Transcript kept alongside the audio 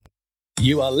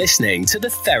You are listening to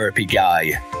The Therapy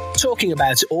Guy, talking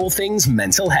about all things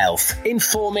mental health,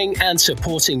 informing and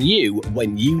supporting you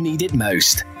when you need it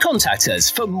most. Contact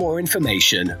us for more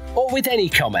information or with any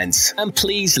comments, and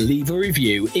please leave a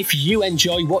review if you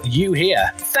enjoy what you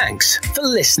hear. Thanks for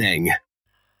listening.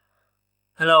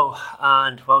 Hello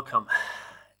and welcome.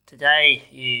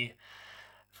 Today,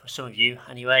 for some of you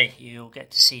anyway, you'll get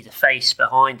to see the face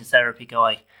behind The Therapy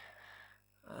Guy.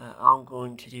 I'm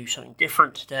going to do something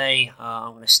different today.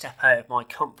 I'm going to step out of my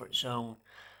comfort zone,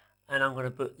 and I'm going to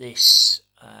put this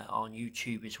on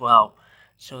YouTube as well,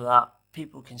 so that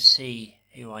people can see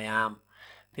who I am.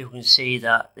 People can see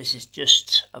that this is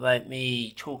just about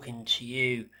me talking to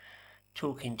you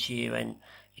and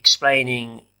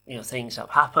explaining things that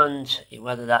have happened,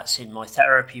 whether that's in my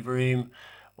therapy room,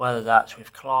 whether that's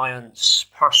with clients,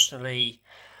 personally,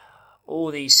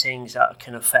 all these things that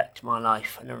can affect my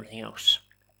life and everything else.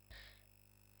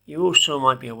 You also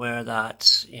might be aware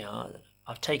that,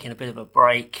 I've taken a bit of a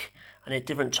break, and at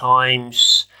different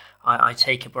times I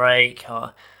take a break,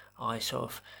 I sort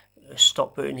of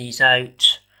stop putting these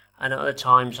out, and at other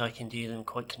times I can do them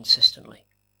quite consistently.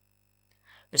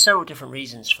 There's several different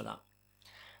reasons for that.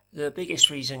 The biggest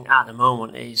reason at the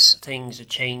moment is things are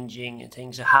changing and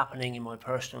things are happening in my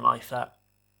personal life that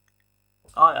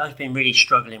I've been really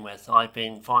struggling with. I've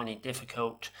been finding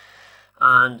difficult,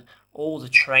 and all the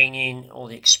training, all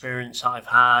the experience I've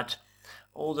had,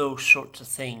 all those sorts of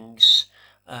things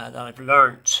that I've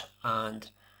learnt and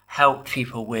helped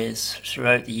people with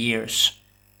throughout the years,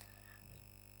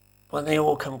 when they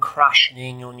all come crashing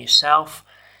in on yourself,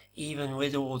 even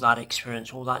with all that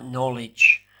experience, all that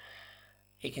knowledge,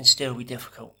 it can still be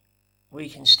difficult. We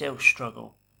can still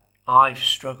struggle. I've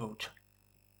struggled.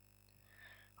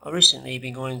 I've recently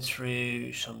been going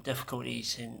through some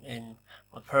difficulties in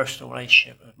my personal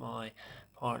relationship with my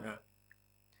partner.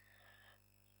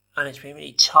 And it's been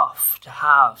really tough to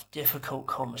have difficult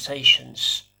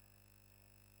conversations.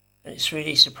 And it's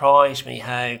really surprised me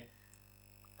how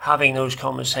having those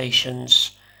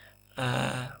conversations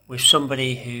with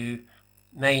somebody who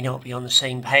may not be on the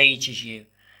same page as you,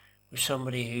 with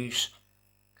somebody who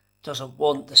doesn't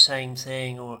want the same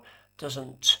thing or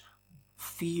doesn't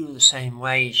feel the same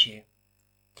way as you,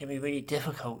 can be really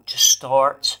difficult to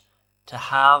start, to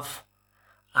have,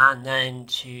 and then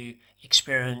to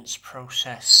experience,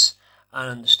 process, and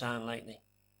understand lately.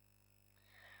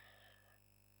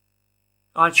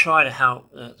 I try to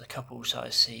help the couples that I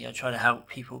see. I try to help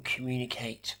people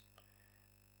communicate.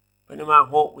 But no matter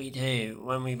what we do,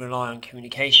 when we rely on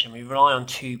communication, we rely on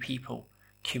two people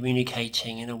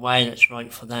communicating in a way that's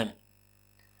right for them.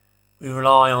 We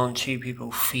rely on two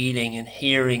people feeling and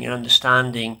hearing and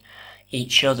understanding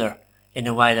each other in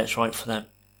a way that's right for them.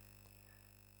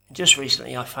 And just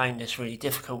recently I found this really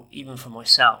difficult, even for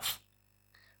myself.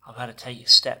 I've had to take a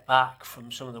step back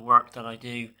from some of the work that I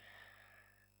do,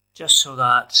 just so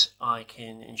that I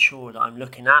can ensure that I'm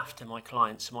looking after my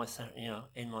clients,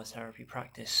 in my therapy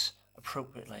practice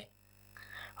appropriately.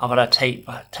 I've had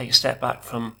to take a step back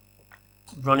from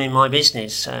running my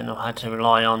business, and I've had to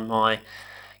rely on my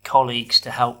colleagues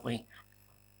to help me.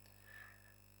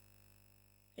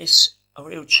 It's a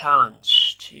real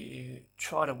challenge to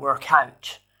try to work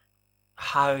out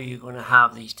how you're going to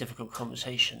have these difficult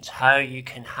conversations, how you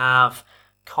can have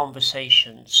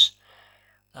conversations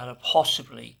that are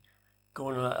possibly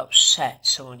going to upset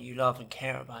someone you love and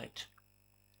care about.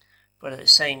 But at the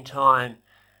same time,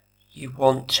 you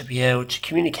want to be able to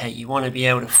communicate, you want to be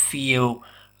able to feel,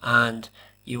 and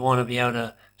you want to be able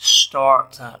to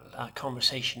start that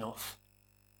conversation off.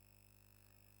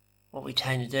 What we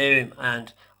tend to do,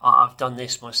 and I've done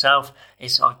this myself,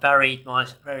 is I've buried my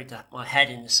head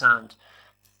in the sand.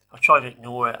 I try to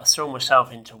ignore it. I throw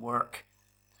myself into work.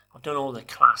 I've done all the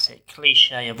classic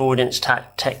cliche avoidance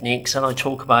techniques that I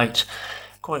talk about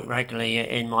quite regularly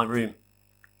in my room.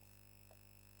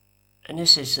 And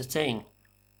this is the thing.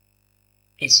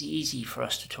 It's easy for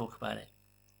us to talk about it.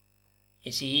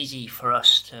 It's easy for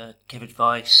us to give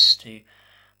advice, to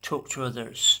talk to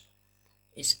others.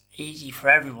 It's easy for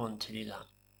everyone to do that.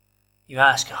 You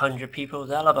ask 100 people,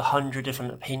 they'll have 100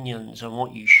 different opinions on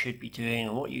what you should be doing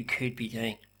and what you could be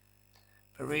doing.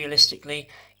 But realistically,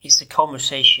 it's the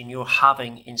conversation you're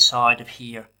having inside of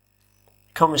here,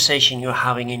 the conversation you're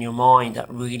having in your mind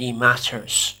that really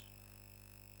matters.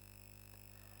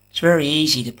 It's very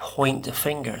easy to point the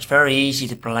finger. It's very easy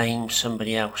to blame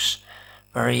somebody else.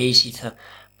 Very easy to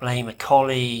blame a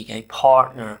colleague, a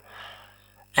partner,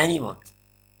 anyone.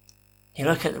 You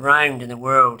look around in the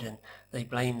world and they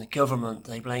blame the government,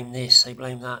 they blame this, they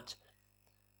blame that.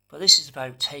 But this is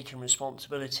about taking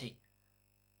responsibility.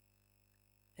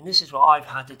 And this is what I've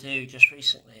had to do just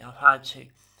recently. I've had to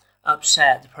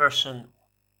upset the person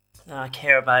that I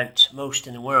care about most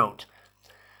in the world.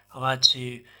 I've had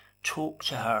to talk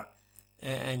to her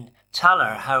and tell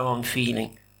her how I'm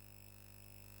feeling.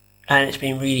 And it's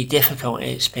been really difficult.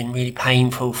 It's been really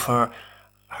painful for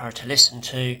her to listen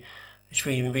to. It's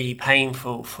really, really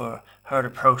painful for her to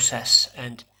process.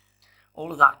 And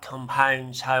all of that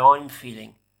compounds how I'm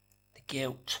feeling. The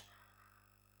guilt,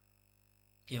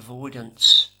 the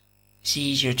avoidance. It's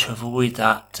easier to avoid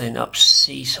that than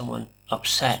see someone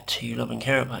upset who you love and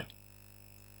care about.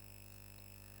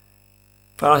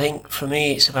 But I think for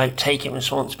me it's about taking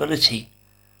responsibility.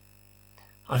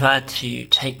 I've had to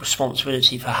take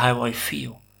responsibility for how I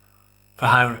feel, for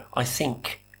how I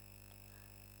think.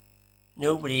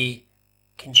 Nobody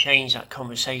can change that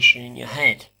conversation in your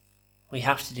head. We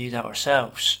have to do that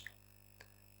ourselves.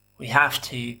 We have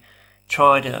to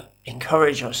try to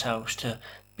encourage ourselves to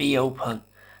be open,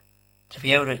 to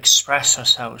be able to express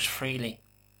ourselves freely.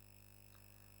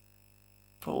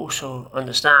 But also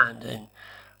understand, and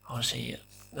obviously,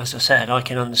 as I said, I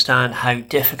can understand how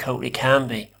difficult it can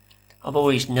be. I've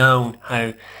always known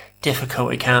how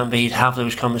difficult it can be to have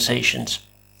those conversations.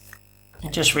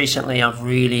 And just recently I've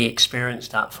really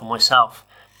experienced that for myself.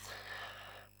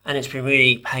 And it's been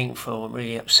really painful and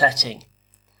really upsetting.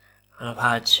 And I've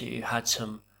had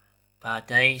some bad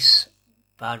days,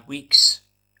 bad weeks,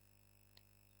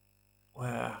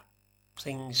 where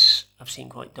things have seemed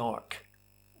quite dark,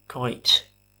 quite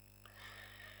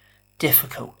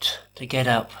difficult to get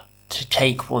up, to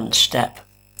take one step,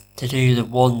 to do the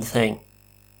one thing.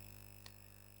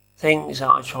 Things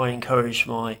that I try and encourage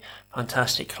my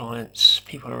fantastic clients,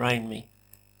 people around me,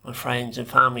 my friends and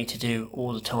family to do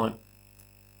all the time.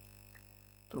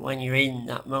 But when you're in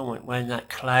that moment, when that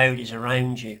cloud is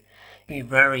around you, it can be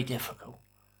very difficult,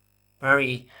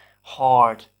 very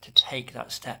hard to take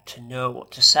that step, to know what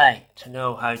to say, to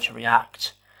know how to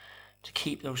react, to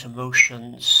keep those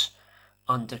emotions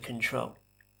under control.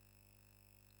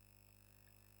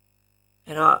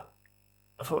 And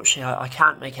unfortunately, I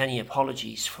can't make any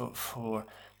apologies for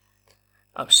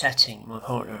upsetting my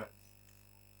partner.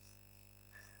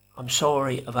 I'm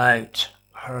sorry about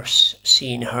her,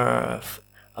 seeing her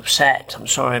upset. I'm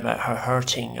sorry about her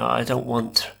hurting. I don't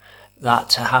want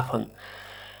that to happen.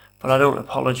 But I don't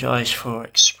apologise for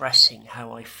expressing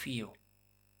how I feel.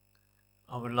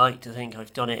 I would like to think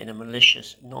I've done it in a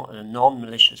malicious, not in a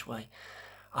non-malicious way.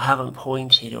 I haven't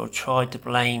pointed or tried to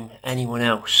blame anyone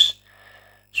else.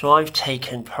 So I've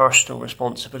taken personal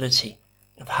responsibility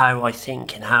of how I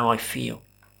think and how I feel.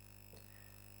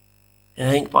 And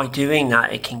I think by doing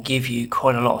that, it can give you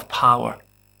quite a lot of power.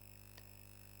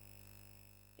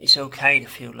 It's okay to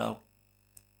feel low.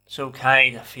 It's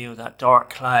okay to feel that dark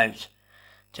cloud,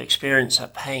 to experience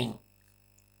that pain.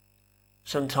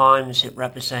 Sometimes it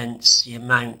represents the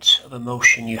amount of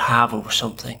emotion you have over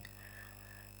something.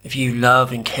 If you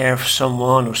love and care for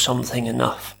someone or something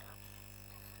enough,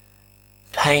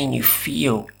 pain you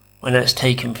feel when it's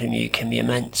taken from you can be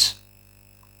immense.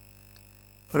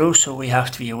 But also we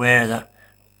have to be aware that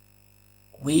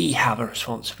we have a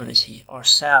responsibility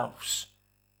ourselves.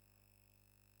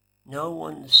 No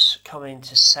one's coming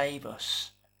to save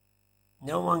us.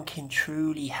 No one can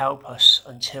truly help us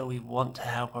until we want to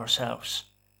help ourselves.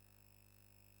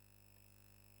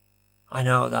 I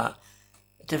know that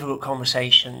difficult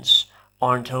conversations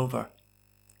aren't over.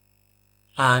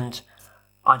 And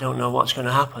I don't know what's going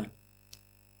to happen.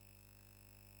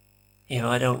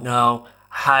 I don't know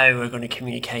how we're going to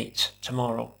communicate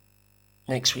tomorrow,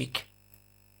 next week,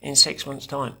 in 6 months'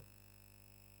 time.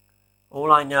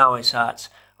 All I know is that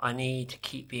I need to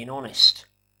keep being honest.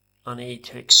 I need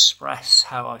to express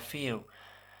how I feel.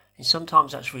 And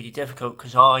sometimes that's really difficult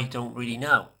because I don't really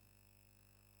know.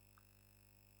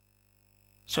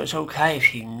 So it's okay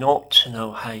if you not to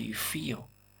know how you feel.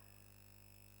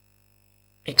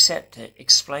 Accept it,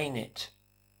 explain it.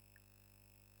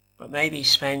 But maybe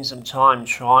spend some time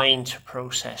trying to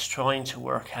process, trying to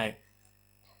work out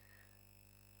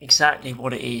exactly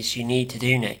what it is you need to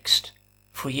do next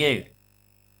for you.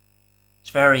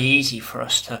 It's very easy for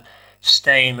us to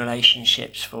stay in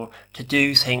relationships, to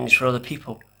do things for other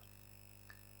people.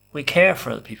 We care for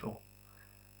other people,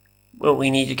 but we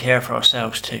need to care for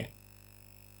ourselves too.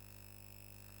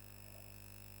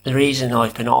 The reason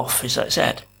I've been off is, as I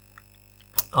said,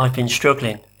 I've been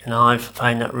struggling and I've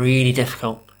found that really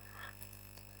difficult.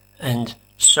 And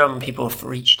some people have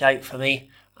reached out for me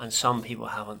and some people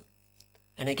haven't.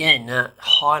 And again, that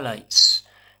highlights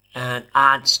and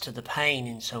adds to the pain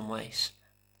in some ways.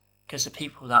 Because the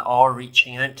people that are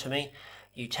reaching out to me,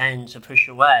 you tend to push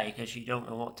away because you don't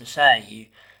know what to say.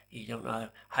 you don't know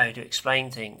how to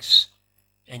explain things,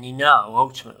 and you know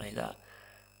ultimately that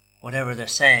whatever they're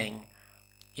saying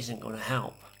isn't going to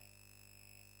help.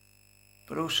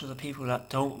 But also the people that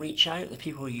don't reach out, the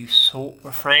people you thought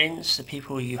were friends, the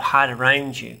people you had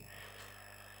around you,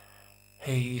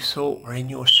 who you thought were in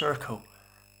your circle,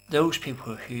 those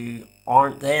people who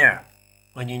aren't there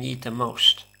when you need them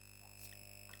most.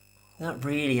 That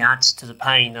really adds to the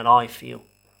pain that I feel.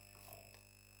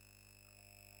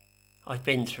 I've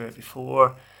been through it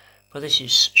before, but this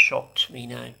has shocked me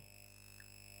now.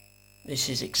 This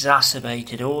has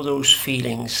exacerbated all those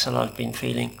feelings that I've been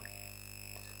feeling.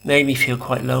 Made me feel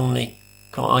quite lonely,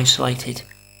 quite isolated,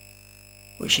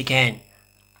 which again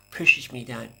pushes me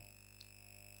down,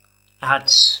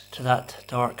 adds to that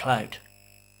dark cloud.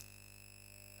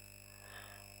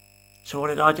 So what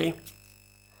did I do?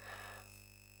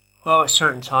 Well, at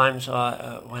certain times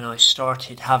when I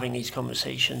started having these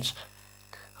conversations,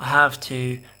 I have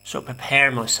to sort of prepare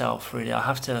myself really. I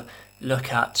have to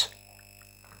look at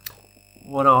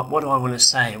what do I want to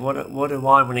say, what do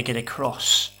I want to get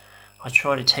across. I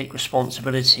try to take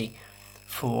responsibility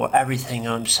for everything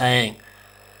I'm saying.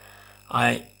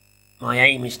 My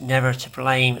aim is never to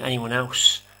blame anyone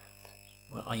else.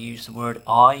 Well, I use the word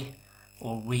I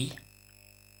or we.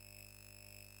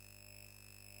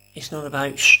 It's not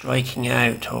about striking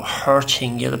out or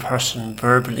hurting the other person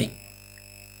verbally.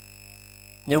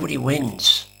 Nobody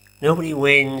wins. Nobody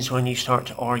wins when you start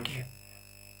to argue.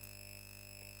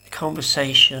 The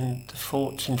conversation, the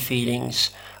thoughts and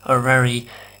feelings are very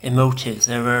emotive.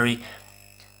 They're very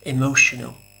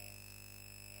emotional.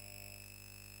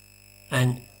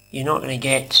 And you're not going to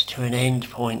get to an end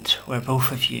point where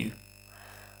both of you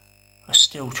are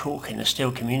still talking, are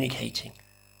still communicating.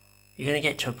 You're going to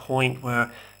get to a point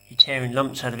where you're tearing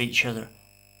lumps out of each other.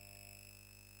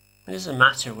 It doesn't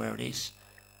matter where it is.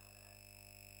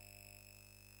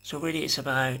 So really it's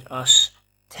about us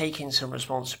taking some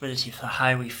responsibility for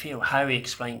how we feel, how we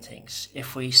explain things.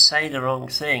 If we say the wrong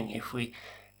thing, if we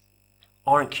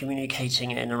aren't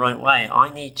communicating it in the right way,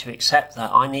 I need to accept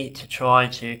that. I need to try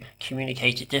to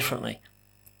communicate it differently.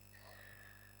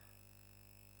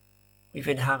 We've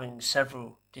been having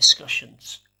several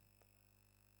discussions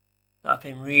that have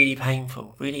been really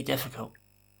painful, really difficult.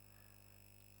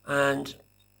 And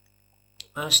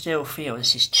I still feel,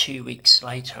 this is 2 weeks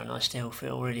later, and I still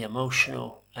feel really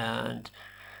emotional and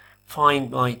find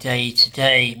my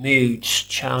day-to-day moods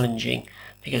challenging,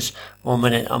 because 1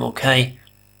 minute I'm okay,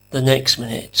 the next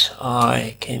minute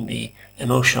I can be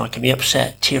emotional, I can be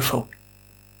upset, tearful.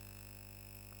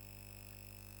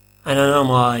 And I know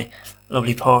my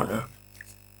lovely partner,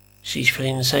 she's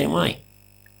feeling the same way.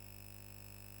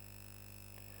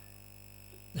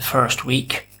 The first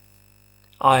week,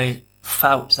 I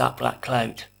felt that black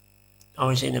cloud. I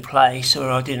was in a place where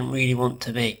I didn't really want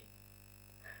to be.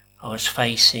 I was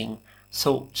facing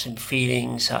thoughts and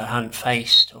feelings that I hadn't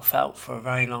faced or felt for a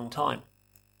very long time,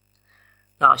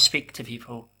 that I speak to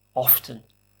people often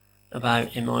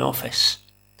about in my office,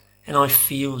 and I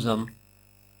feel them.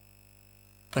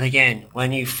 But again,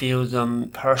 when you feel them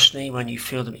personally, when you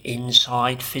feel them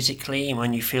inside physically, and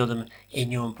when you feel them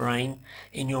in your brain,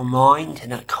 in your mind,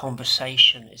 and that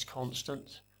conversation is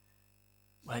constant.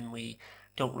 When we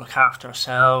don't look after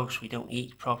ourselves, we don't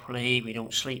eat properly, we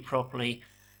don't sleep properly,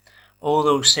 all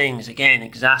those things again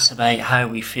exacerbate how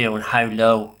we feel and how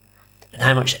low and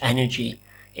how much energy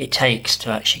it takes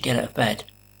to actually get out of bed,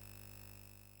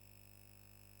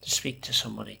 to speak to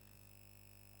somebody.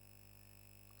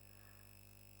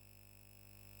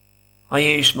 I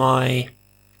use my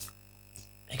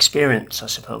experience, I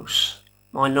suppose,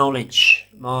 my knowledge,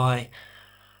 my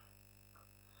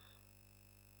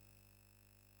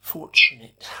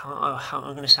fortunate. I'm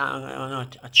going to say, I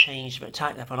changed a bit of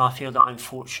tack there, but I feel that I'm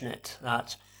fortunate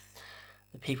that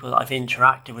the people that I've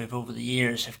interacted with over the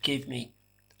years have given me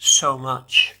so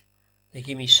much. They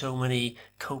give me so many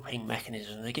coping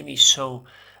mechanisms. They give me so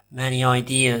many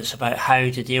ideas about how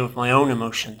to deal with my own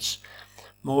emotions,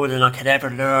 more than I could ever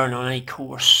learn on any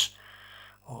course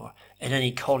or at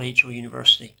any college or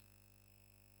university.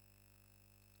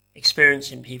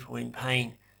 Experiencing people in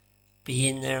pain,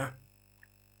 being there,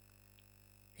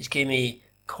 has given me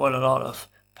quite a lot of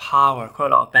power,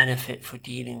 quite a lot of benefit for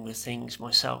dealing with things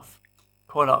myself,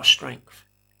 quite a lot of strength.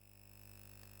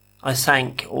 I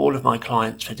thank all of my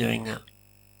clients for doing that.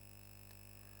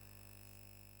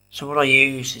 So what I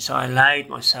use is I allowed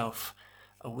myself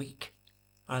a week.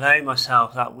 I allowed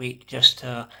myself that week just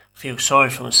to feel sorry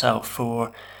for myself,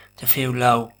 to feel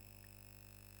low,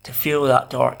 to feel that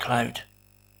dark cloud.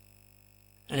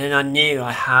 And then I knew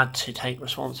I had to take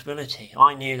responsibility.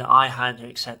 I knew that I had to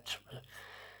accept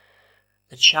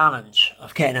the challenge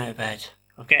of getting out of bed,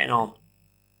 of getting on.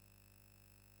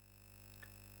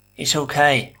 It's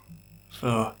okay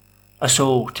for us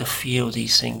all to feel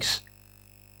these things.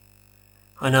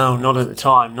 I know, not at the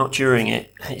time, not during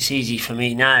it. It's easy for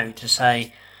me now to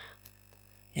say,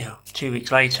 2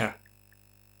 weeks later,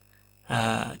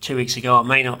 2 weeks ago, I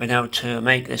may not have been able to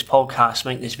make this podcast,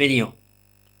 make this video.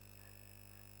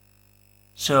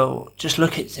 So just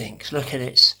look at things, look at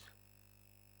it.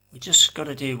 We just got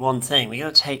to do one thing. We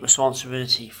got to take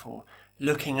responsibility for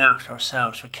looking after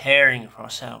ourselves, for caring for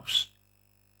ourselves.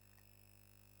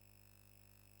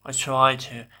 I tried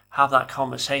to have that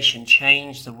conversation,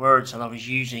 change the words that I was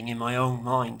using in my own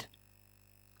mind.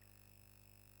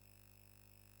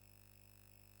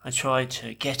 I tried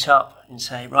to get up and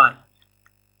say, right,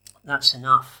 that's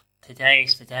enough.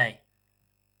 Today's the day.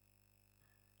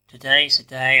 Today's the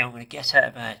day I'm going to get out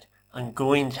of bed. I'm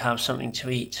going to have something to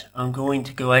eat. I'm going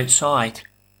to go outside.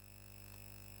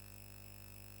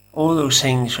 All those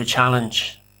things were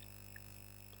challenge.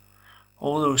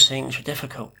 All those things were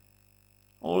difficult.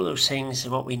 All those things are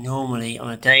what we normally,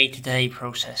 on a day-to-day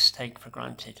process, take for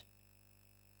granted.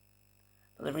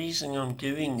 But the reason I'm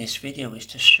doing this video is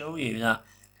to show you that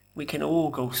we can all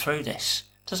go through this.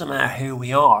 It doesn't matter who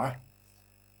we are.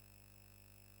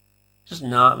 It doesn't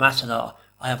matter that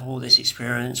I have all this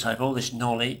experience, I have all this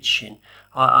knowledge, and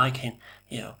I can,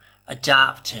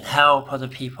 adapt and help other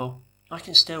people. I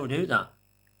can still do that.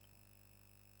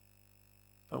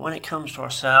 But when it comes to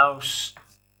ourselves,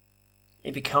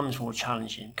 it becomes more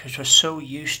challenging because we're so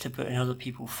used to putting other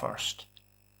people first.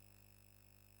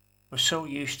 We're so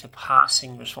used to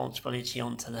passing responsibility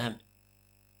on to them.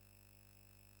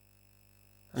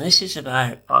 And this is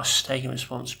about us taking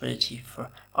responsibility for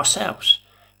ourselves,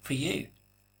 for you.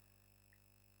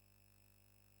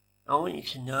 I want you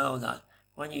to know that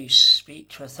when you speak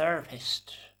to a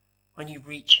therapist, when you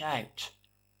reach out,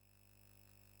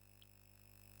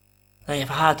 they have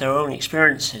had their own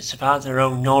experiences, have had their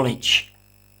own knowledge.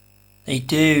 They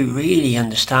do really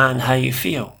understand how you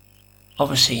feel,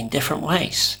 obviously in different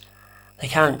ways.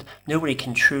 Nobody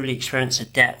can truly experience the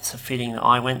depth of feeling that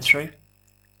I went through.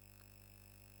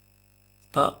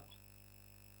 But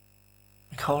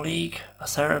a colleague, a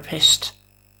therapist,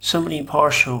 somebody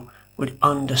impartial would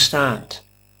understand.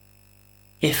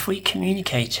 If we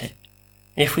communicate it,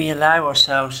 if we allow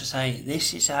ourselves to say,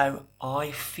 this is how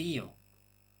I feel,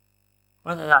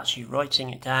 whether that's you writing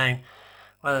it down,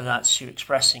 whether that's you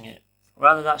expressing it,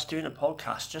 whether that's doing a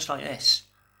podcast just like this.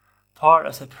 Part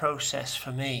of the process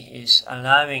for me is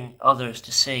allowing others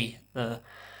to see the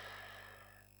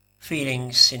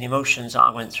feelings and emotions that I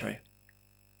went through.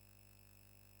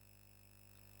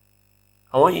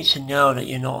 I want you to know that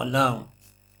you're not alone.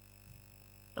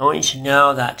 I want you to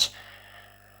know that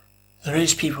there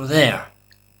is people there,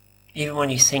 even when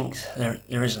you think there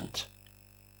isn't.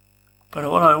 But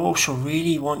what I also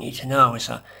really want you to know is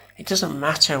that it doesn't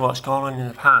matter what's gone on in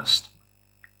the past.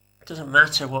 It doesn't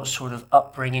matter what sort of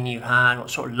upbringing you've had, what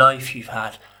sort of life you've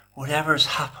had. Whatever has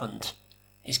happened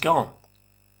is gone.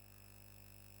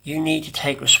 You need to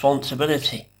take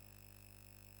responsibility.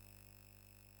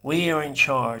 We are in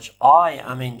charge. I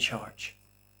am in charge.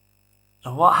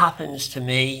 And what happens to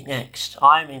me next?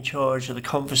 I'm in charge of the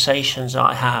conversations that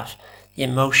I have, the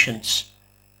emotions.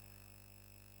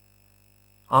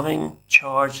 I'm in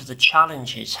charge of the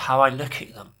challenges, how I look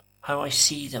at them, how I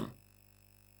see them.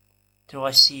 Do I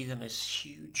see them as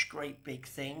huge, great big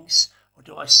things? Or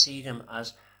do I see them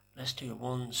as, let's do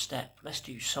one step, let's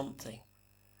do something.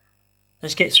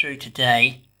 Let's get through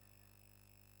today,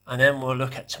 and then we'll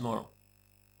look at tomorrow.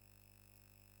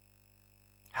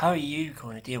 How are you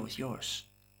going to deal with yours?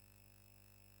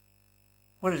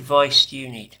 What advice do you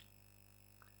need?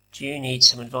 Do you need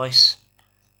some advice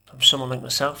from someone like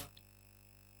myself?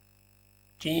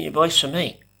 Do you need advice from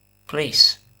me?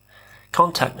 Please,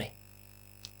 contact me.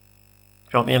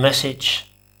 Drop me a message.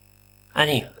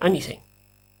 Anything.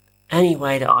 Any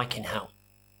way that I can help.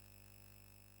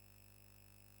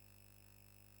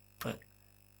 But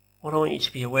what I want you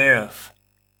to be aware of,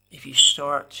 if you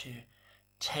start to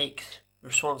take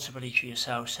responsibility for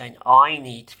yourself, saying, I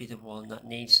need to be the one that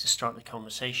needs to start the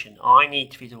conversation. I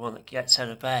need to be the one that gets out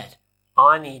of bed.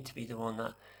 I need to be the one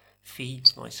that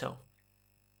feeds myself.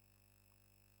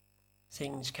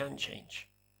 Things can change.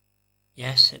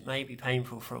 Yes, it may be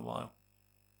painful for a while.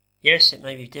 Yes, it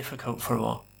may be difficult for a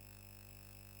while.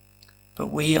 But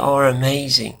we are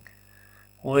amazing.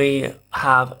 We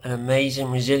have an amazing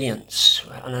resilience,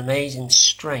 an amazing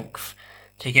strength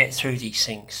to get through these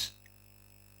things.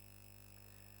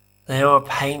 They are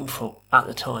painful at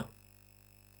the time.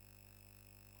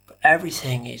 But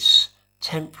everything is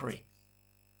temporary.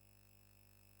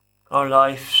 Our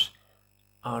lives,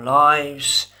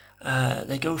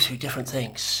 they go through different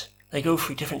things. They go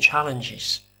through different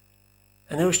challenges.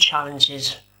 And those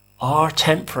challenges are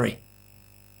temporary.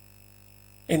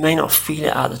 It may not feel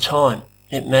it at the time.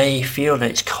 It may feel that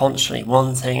it's constantly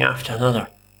one thing after another.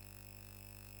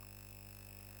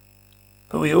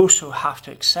 But we also have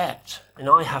to accept, and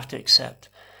I have to accept,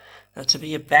 that to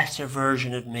be a better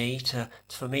version of me,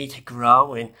 for me to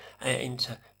grow and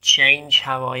to change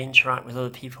how I interact with other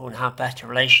people and have better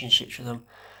relationships with them,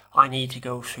 I need to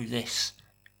go through this.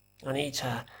 I need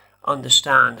to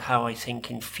understand how I think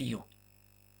and feel.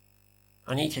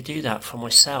 I need to do that for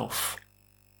myself.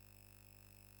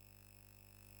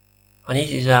 I need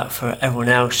to do that for everyone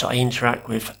else that I interact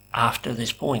with after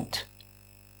this point.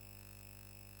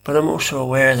 But I'm also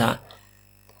aware that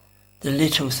the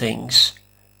little things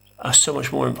are so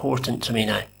much more important to me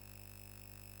now.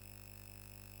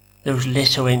 Those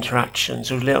little interactions,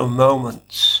 those little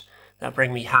moments that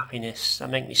bring me happiness, that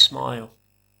make me smile.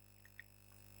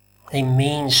 They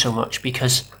mean so much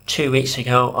because 2 weeks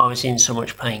ago I was in so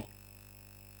much pain.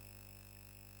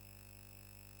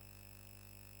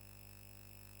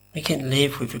 We can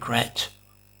live with regret.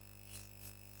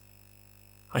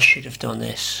 I should have done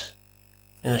this,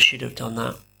 and I should have done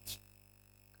that.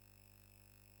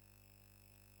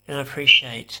 And I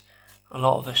appreciate a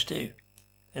lot of us do.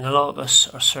 And a lot of us,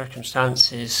 our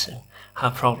circumstances, and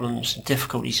have problems and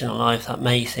difficulties in our life that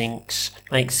make things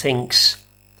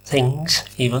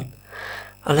even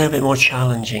a little bit more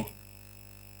challenging.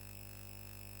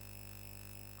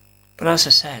 But as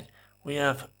I said, we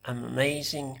have an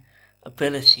amazing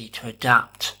ability to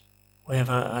adapt. We have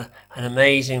an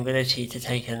amazing ability to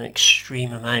take an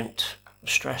extreme amount of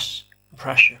stress and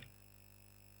pressure.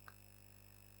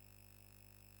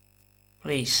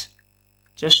 Please,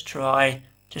 just try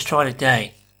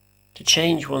today to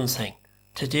change one thing,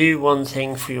 to do one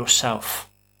thing for yourself.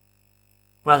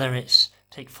 Whether it's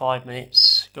take 5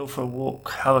 minutes, go for a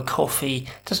walk, have a coffee,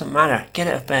 doesn't matter. Get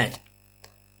out of bed,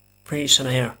 breathe some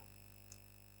air.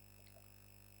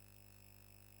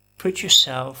 Put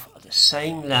yourself at the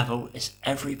same level as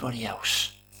everybody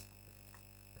else.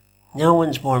 No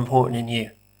one's more important than you.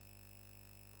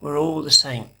 We're all the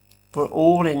same. We're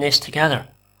all in this together.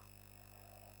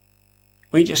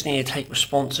 We just need to take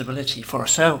responsibility for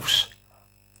ourselves.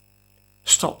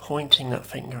 Stop pointing that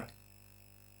finger.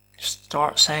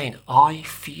 Start saying, I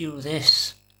feel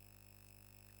this.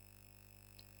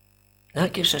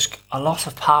 That gives us a lot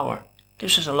of power,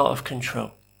 gives us a lot of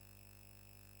control.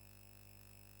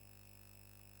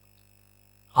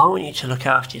 I want you to look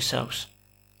after yourselves.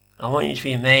 I want you to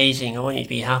be amazing. I want you to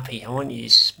be happy. I want you to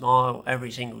smile every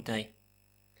single day.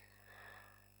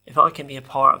 If I can be a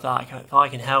part of that, if I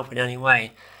can help in any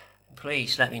way,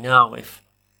 please let me know if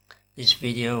this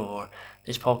video or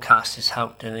this podcast has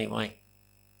helped in any way.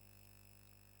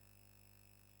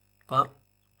 But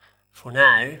for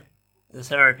now, the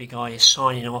therapy guy is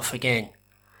signing off again.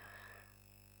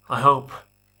 I hope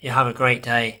you have a great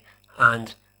day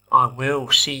and I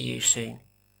will see you soon.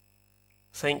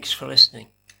 Thanks for listening.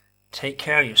 Take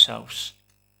care of yourselves.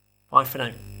 Bye for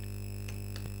now.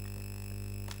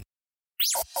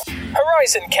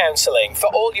 Horizon Counselling for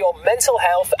all your mental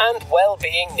health and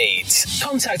well-being needs.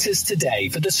 Contact us today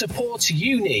for the support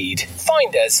you need.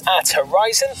 Find us at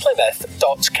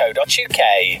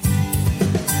horizonplymouth.co.uk.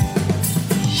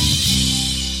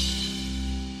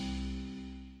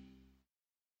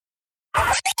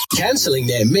 Counselling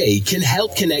Near Me can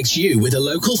help connect you with a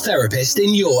local therapist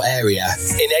in your area,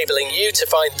 enabling you to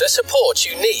find the support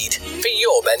you need for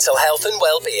your mental health and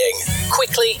well-being,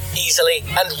 quickly, easily,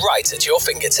 and right at your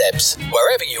fingertips,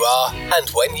 wherever you are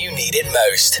and when you need it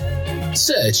most.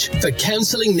 Search for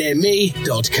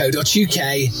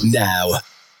counsellingnearme.co.uk now.